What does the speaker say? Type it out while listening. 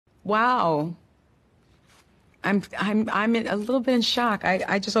Wow. I'm a little bit in shock.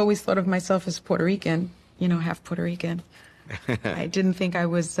 I just always thought of myself as Puerto Rican, half Puerto Rican. I didn't think I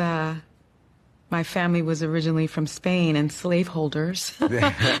was, my family was originally from Spain and slaveholders.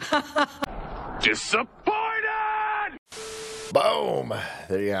 Disappointed! Boom!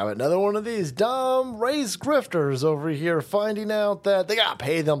 There you have it. Another one of these dumb race grifters over here finding out that they gotta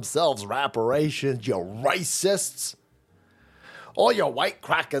pay themselves reparations, you racists. All you white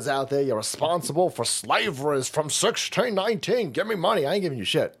crackers out there, you're responsible for slaveries from 1619. Give me money. I ain't giving you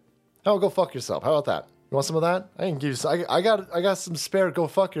shit. Oh, go fuck yourself. How about that? You want some of that? I can give you. I got some spare. Go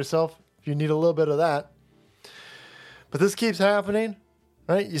fuck yourself if you need a little bit of that. But this keeps happening,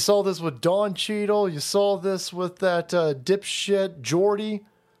 right? You saw this with Don Cheadle. You saw this with that dipshit Jordy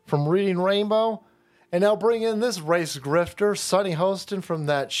from Reading Rainbow, and now bring in this race grifter, Sonny Hostin from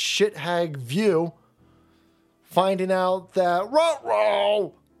that shit hag View. Finding out that,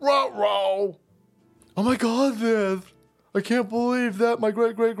 ruh-roh, oh my God, Viv, I can't believe that my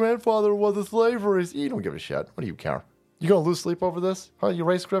great-great-grandfather was a slavery. You don't give a shit. What do you care? You gonna lose sleep over this? Huh, you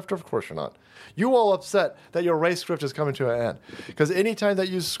race grifter? Of course you're not. You all upset that your race grift is coming to an end. Because anytime that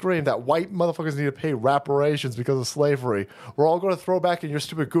you scream that white motherfuckers need to pay reparations because of slavery, we're all going to throw back in your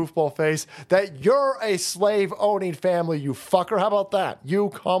stupid goofball face that you're a slave-owning family, you fucker. How about that? You,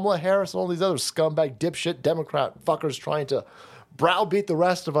 Kamala Harris, and all these other scumbag, dipshit, Democrat fuckers trying to browbeat the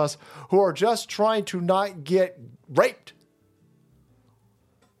rest of us who are just trying to not get raped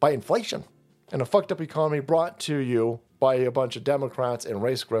by inflation and a fucked up economy brought to you by a bunch of Democrats and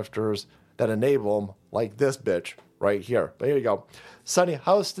race grifters that enable them like this bitch right here. But here you go. Sonny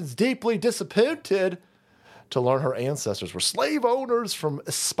Hostin's deeply disappointed to learn her ancestors were slave owners from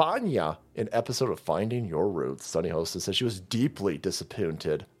España in episode of Finding Your Roots. Sonny Hostin says she was deeply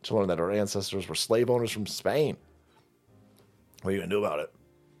disappointed to learn that her ancestors were slave owners from Spain. What are you going to do about it?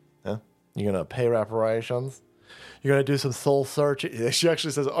 Huh? You going to pay reparations? You're going to do some soul searching? She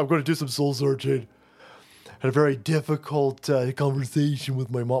actually says, I'm going to do some soul searching. Had a very difficult conversation with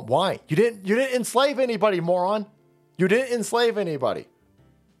my mom. Why? You didn't enslave anybody, moron. You didn't enslave anybody.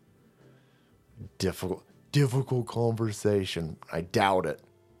 Difficult conversation. I doubt it.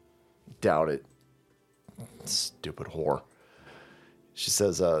 Stupid whore. She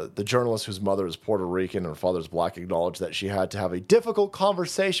says, the journalist whose mother is Puerto Rican and her father is black acknowledged that she had to have a difficult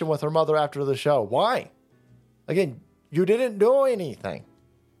conversation with her mother after the show. Why? Again, you didn't do anything.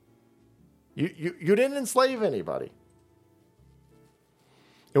 You didn't enslave anybody.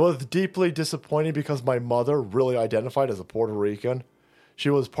 It was deeply disappointing because my mother really identified as a Puerto Rican. She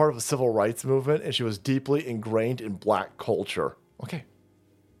was part of a civil rights movement, and she was deeply ingrained in black culture. Okay.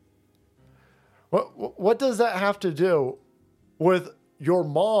 What does that have to do with your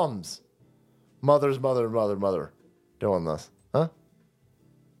mom's mother doing this? Huh?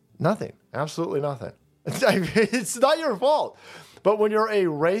 Nothing. Absolutely nothing. It's not your fault. But when you're a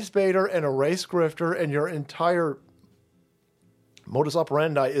race baiter and a race grifter and your entire modus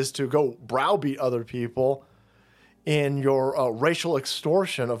operandi is to go browbeat other people in your racial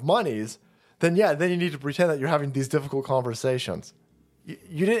extortion of monies, then you need to pretend that you're having these difficult conversations.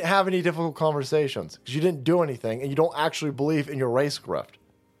 You didn't have any difficult conversations because you didn't do anything and you don't actually believe in your race grift.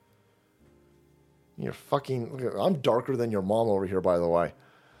 You're fucking... I'm darker than your mom over here, by the way.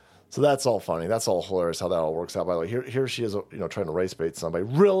 So that's all funny. That's all hilarious how that all works out. By the way, here she is, trying to race bait somebody.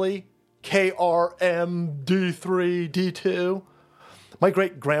 Really? KRMD3D2? My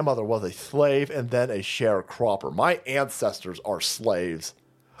great-grandmother was a slave and then a sharecropper. My ancestors are slaves.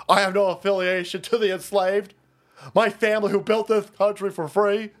 I have no affiliation to the enslaved. My family who built this country for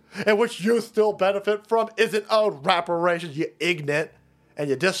free and which you still benefit from isn't owed reparations, you ignorant and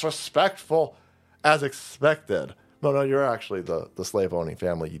you disrespectful as expected. No, you're actually the slave-owning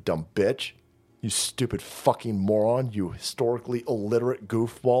family, you dumb bitch. You stupid fucking moron. You historically illiterate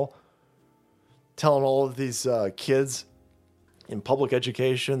goofball. Telling all of these kids in public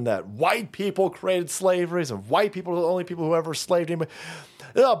education that white people created slavery and white people are the only people who ever slaved anybody.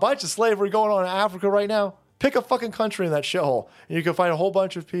 There's a bunch of slavery going on in Africa right now. Pick a fucking country in that shithole, and you can find a whole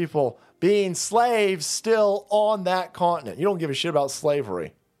bunch of people being slaves still on that continent. You don't give a shit about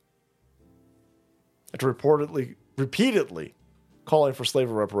slavery. After repeatedly calling for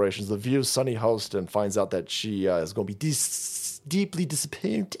slavery reparations, The View's Sonny Hostin finds out that she is going to be deeply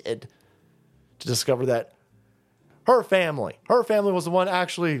disappointed to discover that her family was the one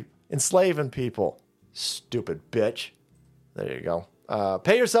actually enslaving people. Stupid bitch. There you go.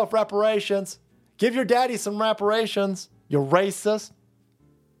 Pay yourself reparations. Give your daddy some reparations. You racist.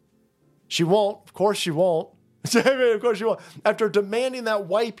 She won't. Of course she won't. Of course she won't. After demanding that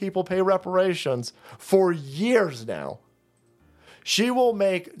white people pay reparations for years now, She will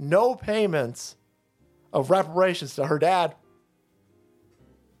make no payments of reparations to her dad.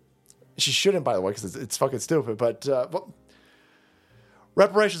 She shouldn't, by the way, because it's fucking stupid. But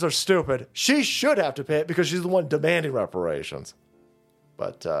reparations are stupid. She should have to pay it because she's the one demanding reparations.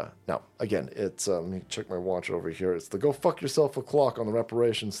 But no, again, it's let me check my watch over here. It's the go fuck yourself o'clock on the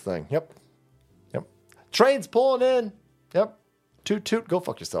reparations thing. Yep. Train's pulling in. Yep. Toot toot, go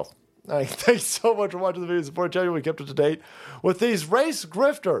fuck yourself. All right, thanks so much for watching the video. Support channel. We kept up to date with these race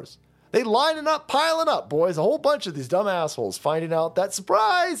grifters. They lining up, piling up, boys. A whole bunch of these dumb assholes finding out that,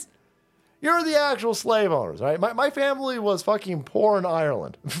 surprise, you're the actual slave owners, right? My family was fucking poor in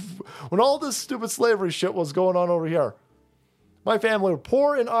Ireland. When all this stupid slavery shit was going on over here, my family were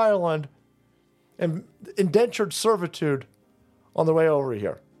poor in Ireland and indentured servitude on their way over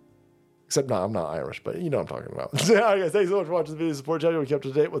here. Except, no, I'm not Irish, but you know what I'm talking about. So, yeah, guys, thanks so much for watching the video. Support channel. We kept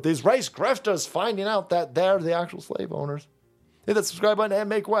up to date with these race grifters finding out that they're the actual slave owners. Hit that subscribe button and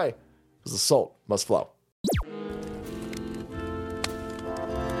make way, because the salt must flow.